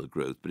capital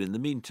growth, but in the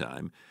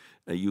meantime,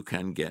 you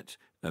can get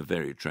a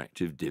very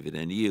attractive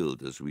dividend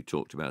yield, as we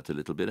talked about a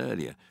little bit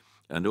earlier.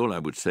 And all I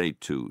would say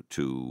to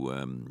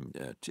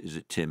is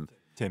it Tim?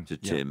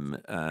 Tim,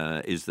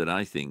 is that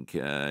I think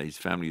his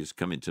family has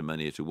come into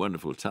money at a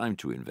wonderful time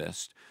to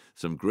invest.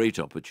 Some great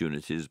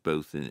opportunities,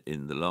 both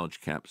in the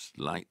large caps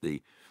like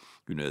the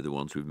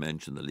ones we've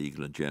mentioned, the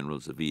Legal and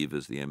Generals, the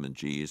Avivas, the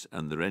M&Gs,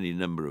 and there are any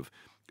number of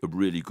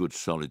really good,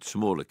 solid,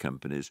 smaller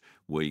companies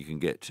where you can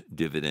get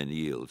dividend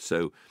yield.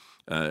 So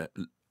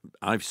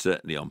I've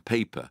certainly, on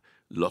paper,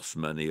 lost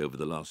money over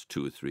the last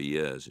 2 or 3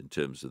 years in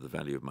terms of the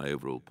value of my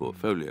overall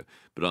portfolio.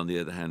 But on the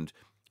other hand,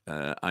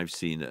 I've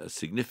seen a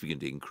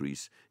significant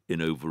increase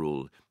in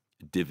overall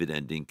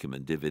dividend income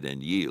and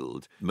dividend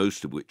yield,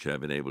 most of which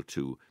I've been able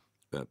to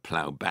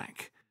plough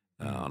back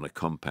on a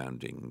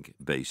compounding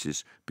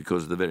basis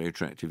because of the very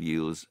attractive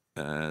yields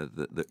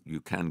that you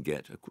can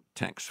get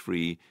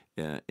tax-free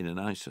in an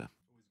ISA.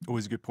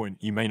 Always a good point.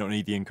 You may not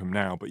need the income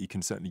now, but you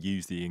can certainly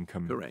use the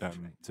income to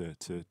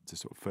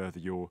sort of further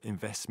your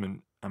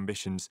investment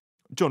ambitions.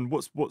 John,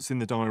 what's in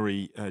the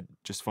diary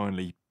just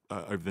finally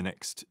over the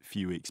next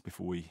few weeks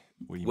before we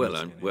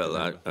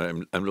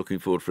I'm looking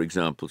forward, for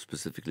example,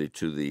 specifically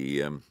to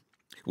the I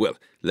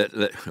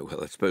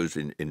suppose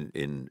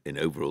in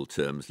overall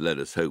terms, let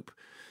us hope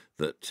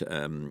that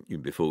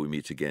before we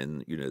meet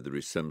again, there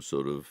is some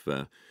sort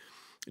of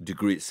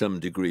some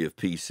degree of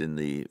peace in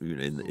the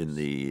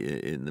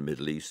in the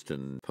Middle East,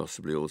 and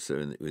possibly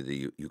also with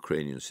the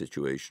Ukrainian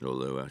situation.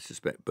 Although I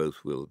suspect both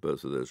of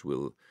those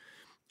will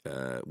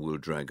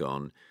drag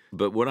on.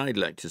 But what I'd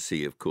like to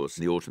see, of course,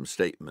 in the autumn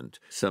statement,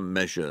 some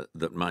measure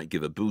that might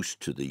give a boost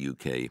to the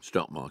UK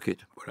stock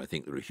market, where I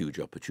think there are huge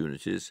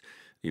opportunities.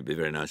 It'd be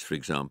very nice, for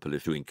example,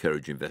 if you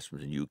encourage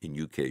investment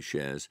in UK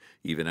shares,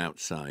 even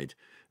outside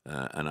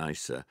an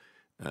ISA.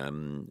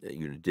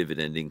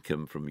 Dividend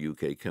income from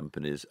UK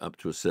companies up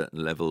to a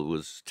certain level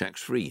was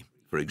tax-free,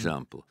 for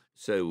example.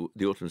 So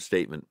the autumn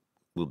statement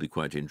will be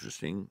quite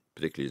interesting,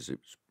 particularly as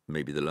it's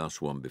maybe the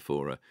last one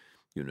before a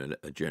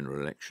general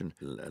election,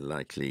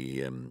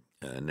 likely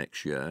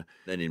next year.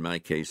 Then in my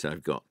case,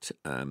 I've got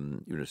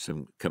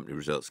some company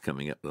results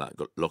coming up. Like I've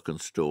got Lock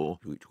and Store,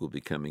 which will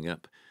be coming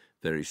up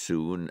very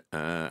soon.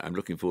 I'm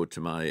looking forward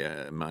to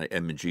my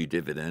M&G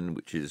dividend,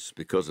 which is,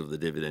 because of the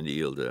dividend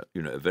yield, a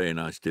very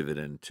nice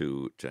dividend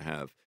to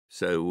have.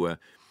 So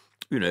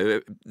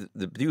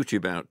the beauty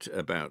about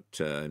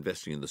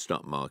investing in the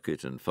stock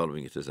market and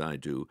following it as I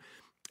do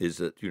is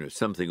that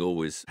something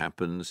always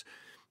happens.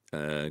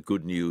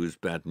 Good news,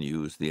 bad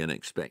news, the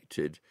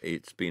unexpected.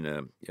 It's been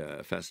a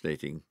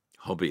fascinating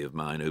hobby of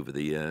mine over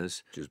the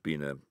years, which has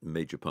been a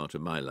major part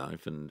of my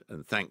life, and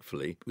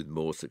thankfully, with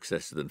more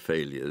successes than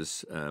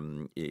failures,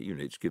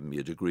 it's given me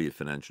a degree of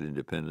financial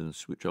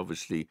independence, which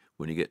obviously,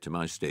 when you get to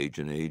my stage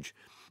and age,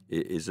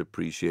 is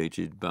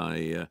appreciated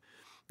by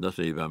not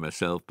only by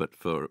myself but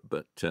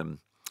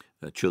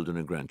children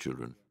and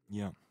grandchildren.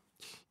 Yeah,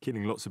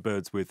 killing lots of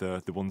birds with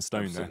the one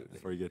stone. Absolutely.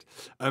 There. Very good.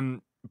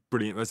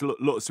 Brilliant. There's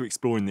lots to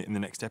explore in the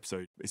next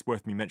episode. It's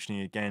worth me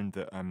mentioning again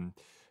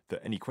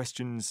that any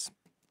questions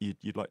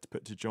you'd like to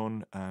put to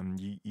John,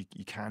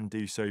 you can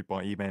do so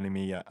by emailing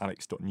me at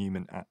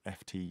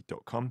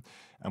alex.newman@ft.com,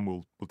 and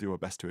we'll do our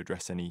best to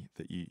address any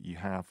that you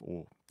have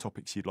or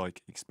topics you'd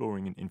like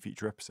exploring in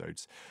future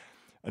episodes.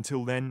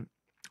 Until then,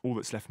 all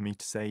that's left for me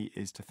to say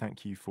is to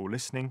thank you for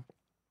listening.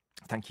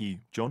 Thank you,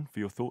 John, for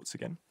your thoughts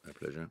again. My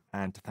pleasure.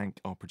 And to thank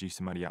our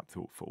producer, Maddie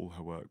Apthorpe, for all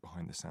her work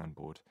behind the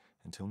soundboard.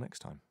 Until next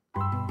time.